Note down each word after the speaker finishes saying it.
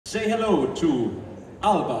Say hello to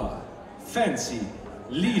Alba, Fancy,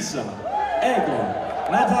 Lisa,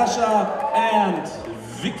 Egle, Natasha, and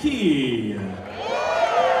Vicci.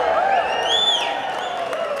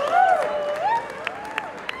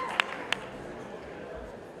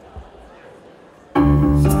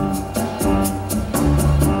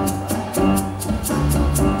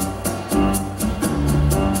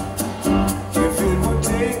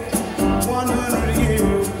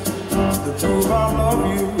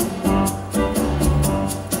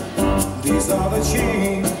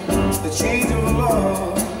 The chains of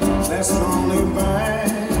love that strongly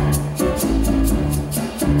bind.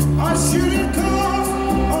 I should it cost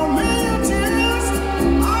a million tears,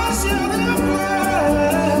 I shall them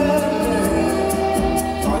gladly.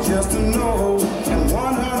 Or just to know in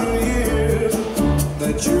 100 years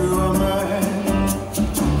that you are mine.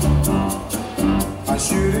 I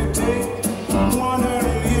should it take 100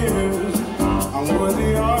 years, I'm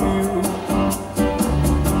worthy of you.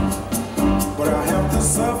 But I have to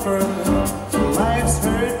suffer from life's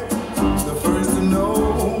hurt, the first to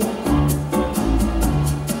know.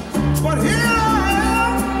 But here I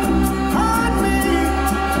am, hide me,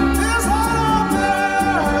 this heart of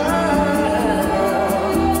mine.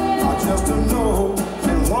 I just to know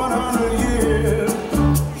in 100 years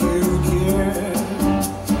you care.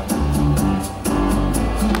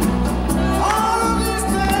 All of these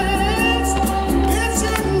things, it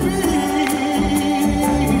shouldn't be.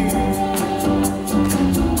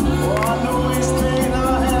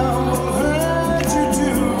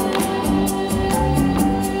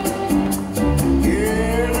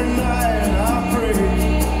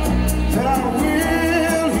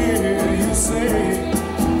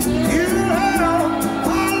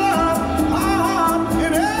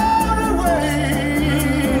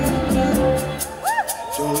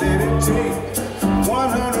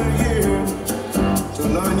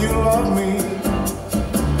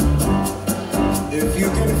 If you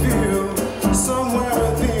can feel